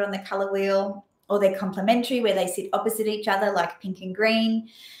each other on the color wheel, or they're complementary, where they sit opposite each other, like pink and green.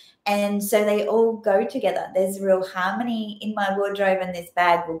 And so they all go together. There's real harmony in my wardrobe, and this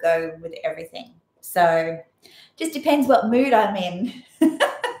bag will go with everything. So just depends what mood I'm in.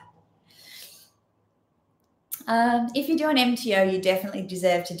 If you do an MTO, you definitely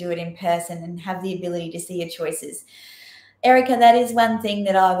deserve to do it in person and have the ability to see your choices. Erica, that is one thing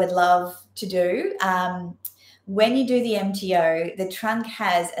that I would love to do. When you do the MTO, the trunk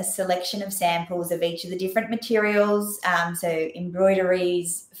has a selection of samples of each of the different materials. So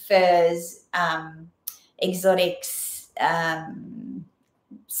embroideries, furs, exotics,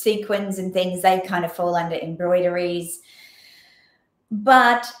 sequins and things, they kind of fall under embroideries.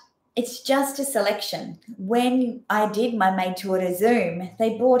 But it's just a selection. When I did my made-to-order Zoom,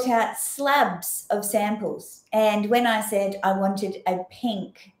 they brought out slabs of samples. And when I said I wanted a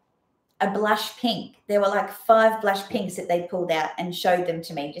pink, a blush pink, there were like 5 blush pinks that they pulled out and showed them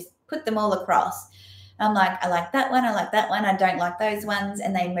to me, just put them all across. I'm like, I like that one, I like that one, I don't like those ones,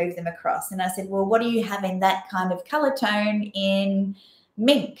 and they moved them across. And I said, well, what do you have in that kind of color tone in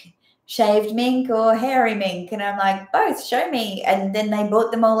mink? Shaved mink or hairy mink? And I'm like, both, show me. And then they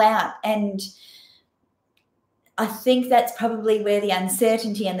brought them all out. And I think that's probably where the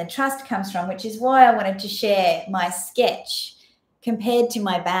uncertainty and the trust comes from, which is why I wanted to share my sketch compared to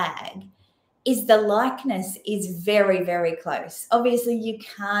my bag. Is the likeness is very, very close. Obviously, you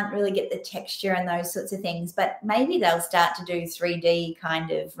can't really get the texture and those sorts of things, but maybe they'll start to do 3D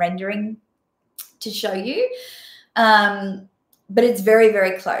kind of rendering to show you. But it's very,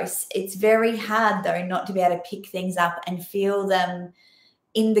 very close. It's very hard, though, not to be able to pick things up and feel them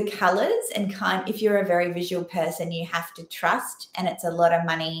in the colors. And if you're a very visual person, you have to trust, and it's a lot of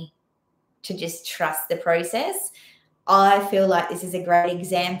money to just trust the process. I feel like this is a great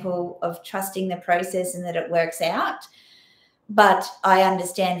example of trusting the process and that it works out. But I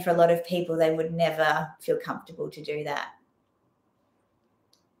understand for a lot of people, they would never feel comfortable to do that.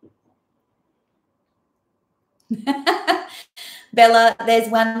 Bella,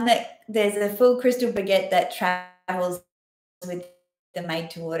 there's a full crystal baguette that travels with the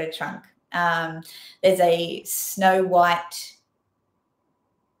made-to-order trunk. There's a snow white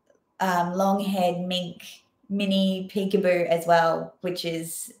long-haired mink mini peekaboo as well, which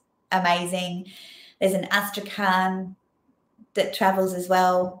is amazing. There's an astrakhan that travels as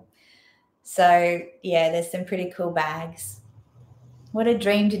well. So yeah, there's some pretty cool bags. What a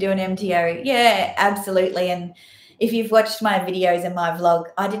dream to do an MTO. Yeah, absolutely. And if you've watched my videos and my vlog,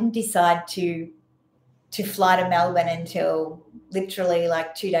 I didn't decide to fly to Melbourne until literally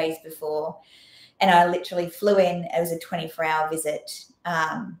like 2 days before. And I literally flew in. It was a 24-hour visit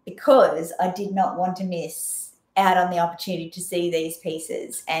because I did not want to miss out on the opportunity to see these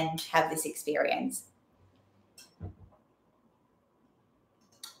pieces and have this experience.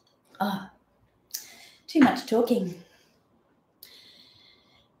 Oh, too much talking.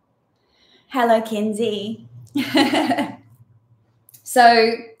 Hello, Kinsey.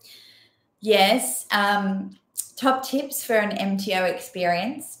 So, yes, top tips for an MTO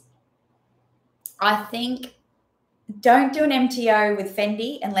experience. I think don't do an MTO with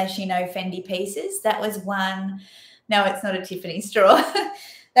Fendi unless you know Fendi pieces. That was one. No, it's not a Tiffany straw.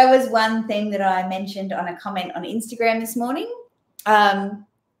 That was one thing that I mentioned on a comment on Instagram this morning.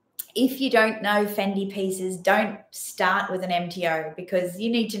 If you don't know Fendi pieces, don't start with an MTO because you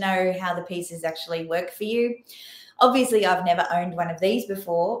need to know how the pieces actually work for you. Obviously, I've never owned one of these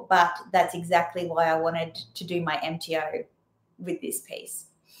before, but that's exactly why I wanted to do my MTO with this piece.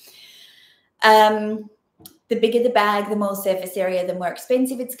 The bigger the bag, the more surface area, the more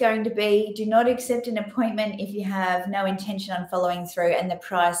expensive it's going to be. Do not accept an appointment if you have no intention on following through and the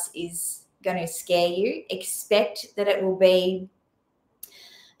price is going to scare you. Expect that it will be,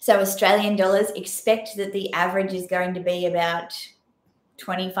 so Australian dollars, expect that the average is going to be about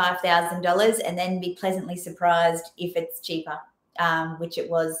 $25,000 and then be pleasantly surprised if it's cheaper, which it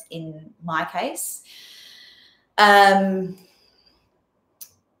was in my case.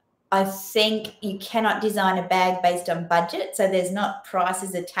 I think you cannot design a bag based on budget. So there's not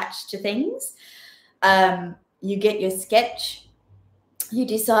prices attached to things. You get your sketch. You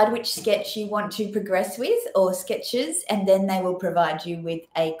decide which sketch you want to progress with or sketches, and then they will provide you with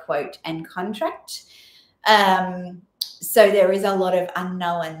a quote and contract. So there is a lot of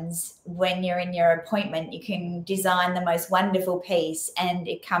unknowns when you're in your appointment. You can design the most wonderful piece and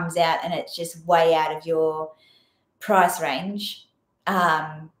it comes out and it's just way out of your price range.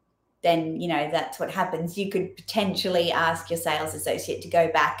 Then, you know, that's what happens. You could potentially ask your sales associate to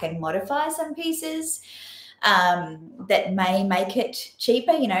go back and modify some pieces that may make it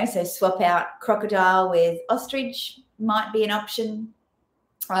cheaper, you know, so swap out crocodile with ostrich might be an option,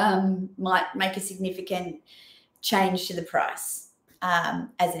 might make a significant change to the price,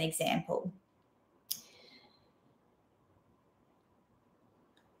 as an example.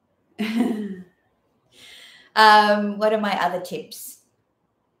 What are my other tips?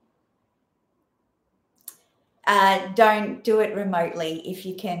 Don't do it remotely if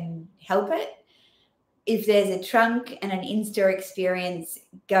you can help it. if there's a trunk and an in-store experience,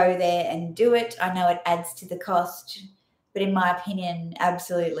 go there and do it. I know it adds to the cost, but in my opinion,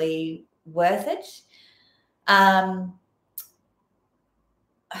 absolutely worth it.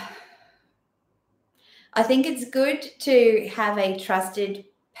 I think it's good to have a trusted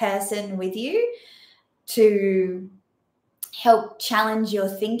person with you to help challenge your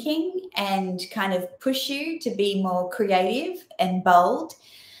thinking and kind of push you to be more creative and bold.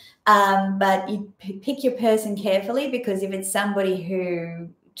 But you pick your person carefully, because if it's somebody who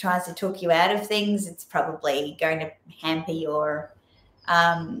tries to talk you out of things, it's probably going to hamper your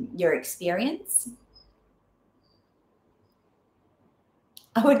experience.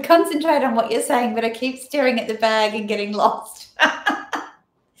 I would concentrate on what you're saying, but I keep staring at the bag and getting lost.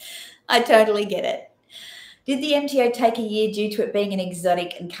 I totally get it. Did the MTO take a year due to it being an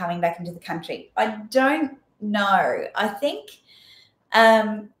exotic and coming back into the country? I don't know. I think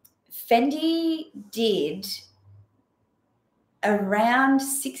Fendi did around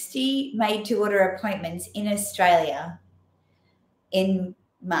 60 made-to-order appointments in Australia in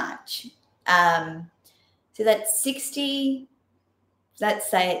March. So that's 60, let's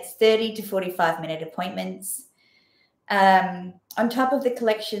say it's 30 to 45-minute appointments. On top of the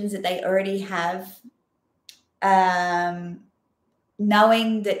collections that they already have,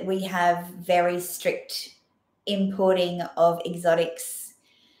 knowing that we have very strict importing of exotics,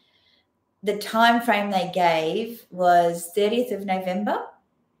 the time frame they gave was 30th of November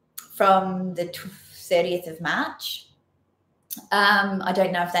from the 30th of March. I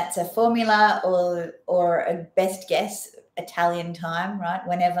don't know if that's a formula or a best guess Italian time, right?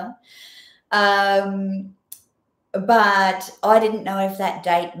 Whenever. But I didn't know if that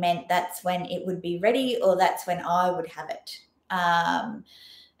date meant that's when it would be ready or that's when I would have it.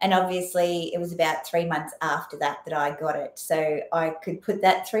 And obviously it was about 3 months after that I got it. So I could put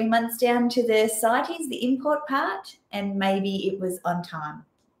that 3 months down to the CITES, the import part, and maybe it was on time.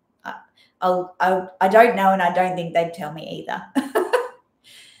 I don't know, and I don't think they'd tell me either.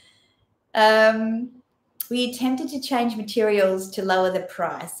 Were you tempted to change materials to lower the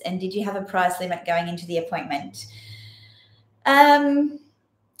price? And did you have a price limit going into the appointment? No.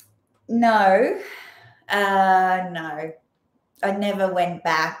 No. I never went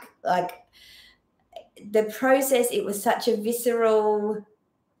back. Like, the process, it was such a visceral,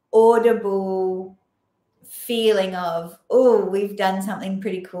 audible feeling of, oh, we've done something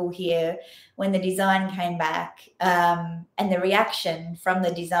pretty cool here when the design came back, and the reaction from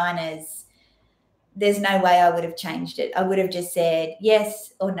the designers. There's no way I would have changed it. I would have just said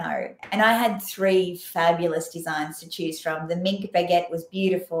yes or no. And I had 3 fabulous designs to choose from. The mink baguette was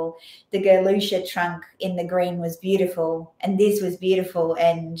beautiful. The Galusha trunk in the green was beautiful. And this was beautiful.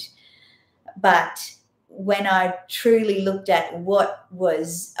 But when I truly looked at what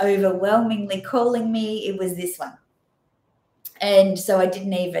was overwhelmingly calling me, it was this one. And so I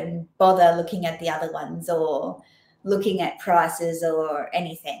didn't even bother looking at the other ones or looking at prices or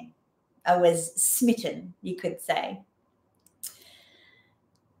anything. I was smitten, you could say.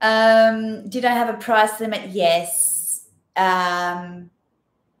 Did I have a price limit? Yes. I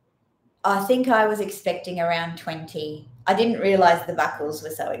think I was expecting around 20. I didn't realize the buckles were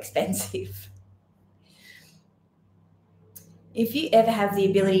so expensive. If you ever have the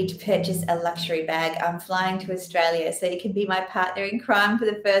ability to purchase a luxury bag, I'm flying to Australia so you can be my partner in crime for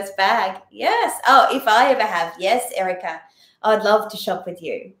the first bag. Yes. Oh, if I ever have. Yes, Erica. I'd love to shop with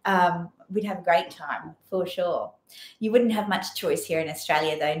you. We'd have a great time for sure. You wouldn't have much choice here in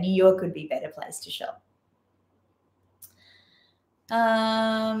Australia, though. New York would be a better place to shop.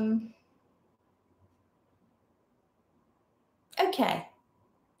 Okay,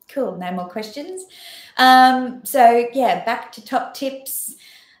 cool. No more questions. So, yeah, back to top tips.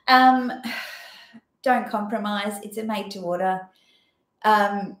 Don't compromise. It's a made to order.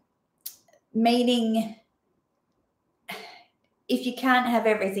 Meaning, if you can't have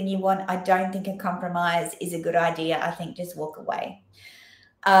everything you want, I don't think a compromise is a good idea. I think just walk away.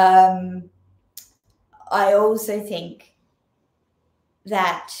 I also think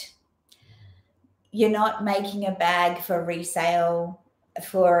that you're not making a bag for resale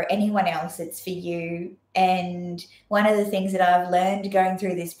for anyone else. It's for you. And one of the things that I've learned going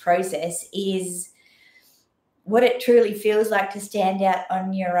through this process is what it truly feels like to stand out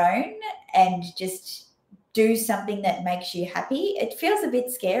on your own and just do something that makes you happy. It feels a bit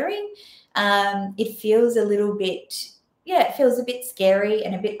scary. It feels a little bit, it feels a bit scary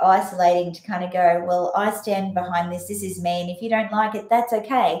and a bit isolating to kind of go, well, I stand behind this. This is me. And if you don't like it, that's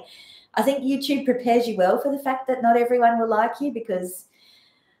okay. I think YouTube prepares you well for the fact that not everyone will like you, because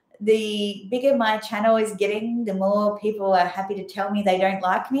the bigger my channel is getting, the more people are happy to tell me they don't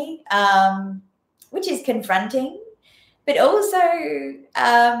like me. which is confronting, but also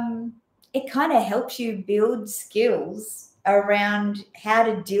it kind of helps you build skills around how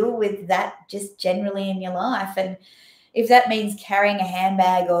to deal with that just generally in your life. And if that means carrying a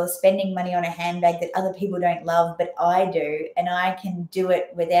handbag or spending money on a handbag that other people don't love, but I do, and I can do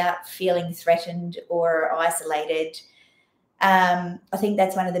it without feeling threatened or isolated, I think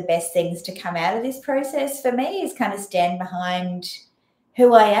that's one of the best things to come out of this process for me, is kind of stand behind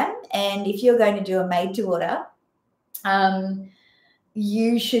who I am. And if you're going to do a made to order,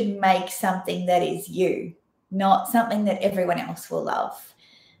 you should make something that is you, not something that everyone else will love.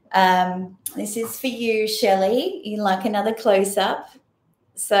 This is for you, Shelley. You like another close-up.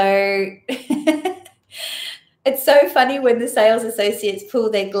 So it's so funny when the sales associates pull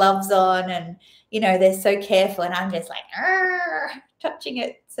their gloves on and, you know, they're so careful, and I'm just like, touching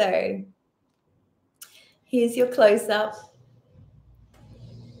it. So here's your close-up.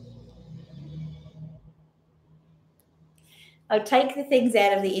 I'll take the things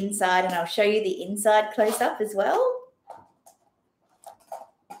out of the inside and I'll show you the inside close-up as well.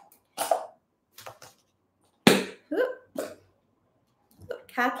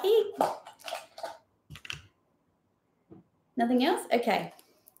 Khaki. Nothing else? Okay.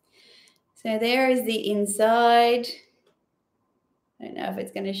 So there is the inside. I don't know if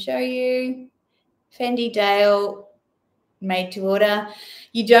it's going to show you. Fendi Dayle, made to order.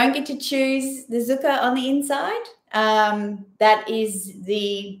 You don't get to choose the zucca on the inside.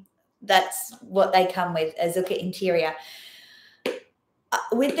 That's what they come with, a zucca interior.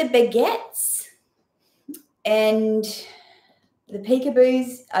 With the baguettes and the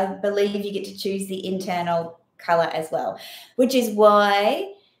peekaboos, I believe you get to choose the internal color as well, which is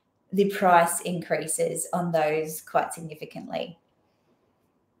why the price increases on those quite significantly.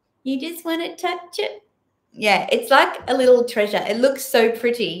 You just want to touch it. Yeah, it's like a little treasure. It looks so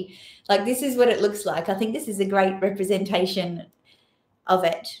pretty. Like, this is what it looks like. I think this is a great representation of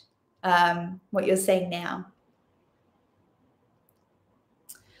it, what you're seeing now.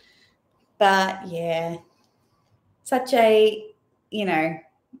 But yeah, such a, you know,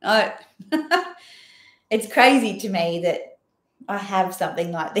 it's crazy to me that I have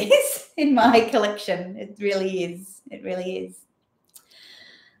something like this in my collection. It really is. It really is.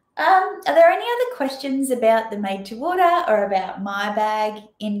 Are there any other questions about the made to order or about my bag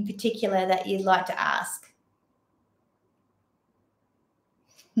in particular that you'd like to ask?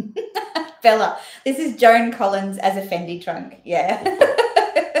 Bella, this is Joan Collins as a Fendi trunk. Yeah,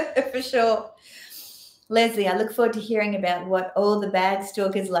 for sure. Leslie, I look forward to hearing about what all the bag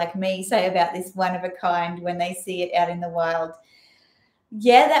stalkers like me say about this one of a kind when they see it out in the wild.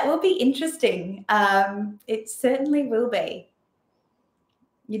 Yeah, that will be interesting. It certainly will be.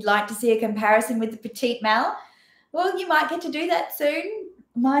 You'd like to see a comparison with the petite mal? Well, you might get to do that soon.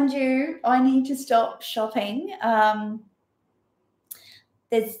 Mind you, I need to stop shopping.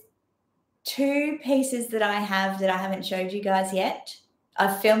 There's 2 pieces that I have that I haven't showed you guys yet.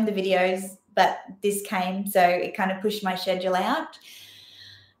 I've filmed the videos, but this came, so it kind of pushed my schedule out.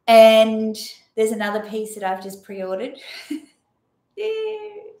 And there's another piece that I've just pre-ordered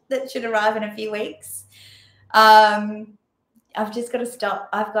that should arrive in a few weeks. I've just got to stop.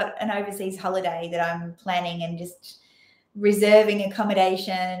 I've got an overseas holiday that I'm planning and just reserving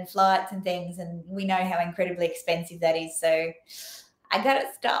accommodation and flights and things, and we know how incredibly expensive that is. So I got to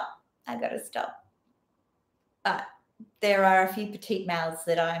stop. But there are a few petite males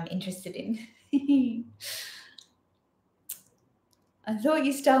that I'm interested in. I thought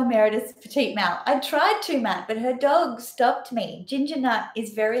you stole Meredith's petite mal. I tried to, Matt, but her dog stopped me. Ginger Nut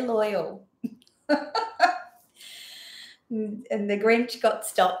is very loyal. And the Grinch got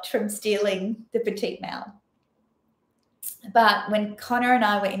stopped from stealing the petite mal. But when Connor and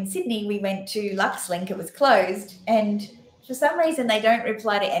I were in Sydney, we went to LuxLink. It was closed, and for some reason they don't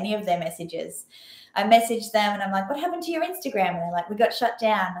reply to any of their messages. I messaged them and I'm like, what happened to your Instagram? And they're like, we got shut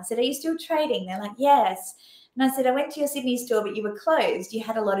down. I said, are you still trading? They're like, yes. And I said, I went to your Sydney store, but you were closed. You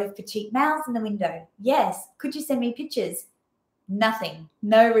had a lot of petite males in the window. Yes. Could you send me pictures? Nothing.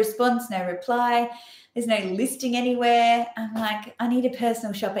 No response, no reply. There's no listing anywhere. I'm like, I need a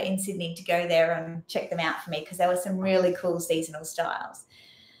personal shopper in Sydney to go there and check them out for me, because there were some really cool seasonal styles.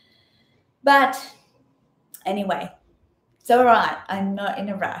 But anyway, it's all right. I'm not in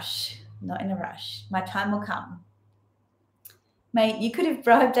a rush. Not in a rush. My time will come. Mate, you could have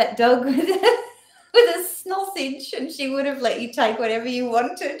bribed that dog with a sausage and she would have let you take whatever you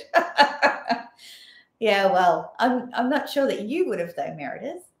wanted. Yeah, well, I'm not sure that you would have though,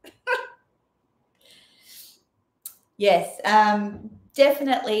 Meredith. Yes,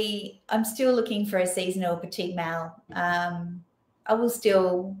 definitely. I'm still looking for a seasonal petite mal. I will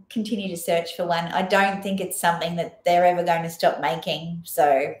still continue to search for one. I don't think it's something that they're ever going to stop making.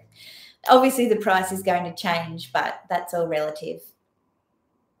 So obviously the price is going to change, but that's all relative.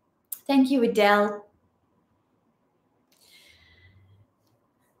 Thank you, Adele.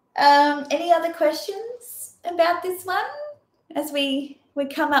 Any other questions about this one as we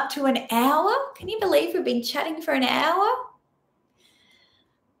come up to an hour? Can you believe we've been chatting for an hour?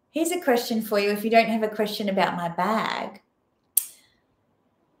 Here's a question for you if you don't have a question about my bag.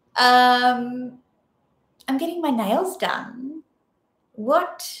 I'm getting my nails done.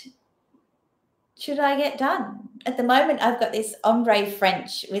 What should I get done? At the moment, I've got this ombre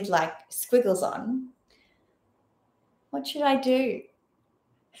French with like squiggles on. What should I do?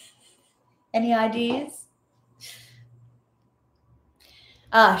 Any ideas?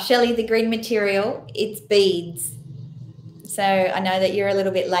 Shelley, the green material, it's beads. So I know that you're a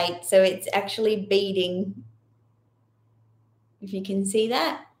little bit late. So it's actually beading, if you can see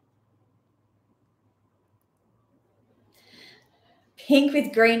that. Pink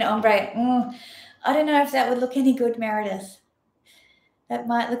with green ombre. I don't know if that would look any good, Meredith. That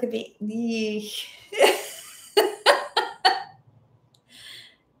might look a bit...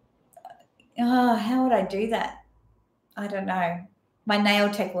 how would I do that? I don't know. My nail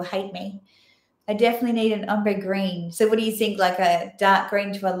tech will hate me. I definitely need an ombre green. So what do you think, like a dark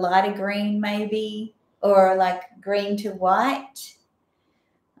green to a lighter green maybe? Or like green to white?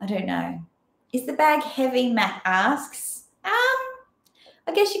 I don't know. Is the bag heavy, Matt asks?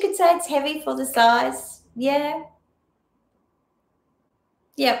 I guess you could say it's heavy for the size. Yeah.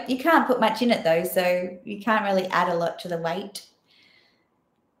 Yeah, you can't put much in it though, so you can't really add a lot to the weight.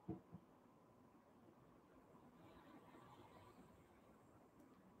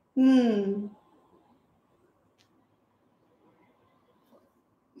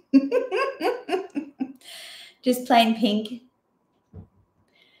 Just plain pink.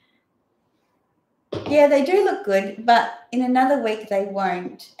 Yeah, they do look good, but in another week they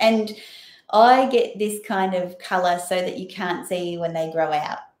won't. And I get this kind of color so that you can't see when they grow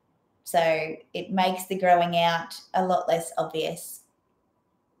out. So it makes the growing out a lot less obvious.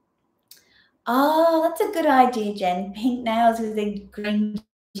 Oh, that's a good idea, Jen. Pink nails with a green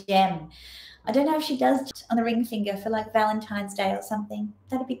gem. I don't know if she does on the ring finger for like Valentine's Day or something.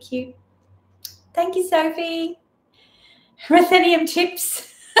 That'd be cute. Thank you, Sophie. Ruthenium chips.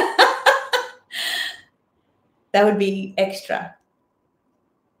 That would be extra.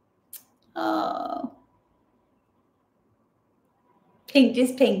 Oh. Pink,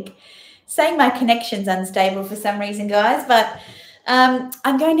 just pink. Saying my connection's unstable for some reason, guys, but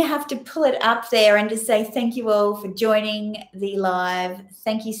I'm going to have to pull it up there and just say thank you all for joining the live.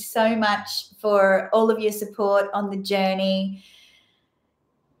 Thank you so much for all of your support on the journey.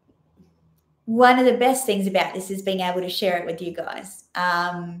 One of the best things about this is being able to share it with you guys.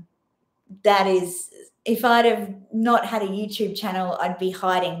 That is, if I'd have not had a YouTube channel, I'd be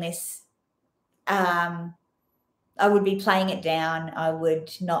hiding this. I would be playing it down. I would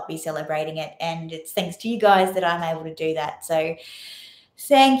not be celebrating it. And it's thanks to you guys that I'm able to do that. So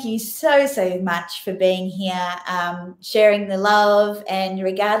thank you so, so much for being here, sharing the love. And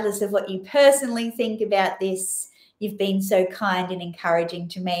regardless of what you personally think about this, you've been so kind and encouraging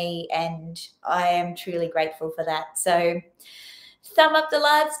to me. And I am truly grateful for that. So thumb up the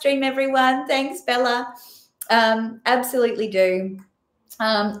live stream, everyone. Thanks, Bella. Absolutely do.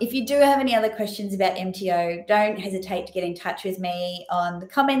 If you do have any other questions about MTO, don't hesitate to get in touch with me on the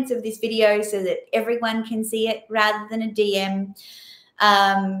comments of this video so that everyone can see it rather than a DM,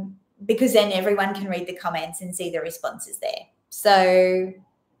 because then everyone can read the comments and see the responses there. So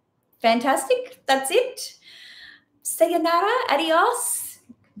fantastic. That's it. Sayonara, adios,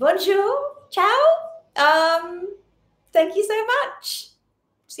 bonjour, ciao. Thank you so much.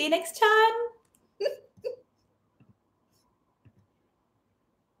 See you next time.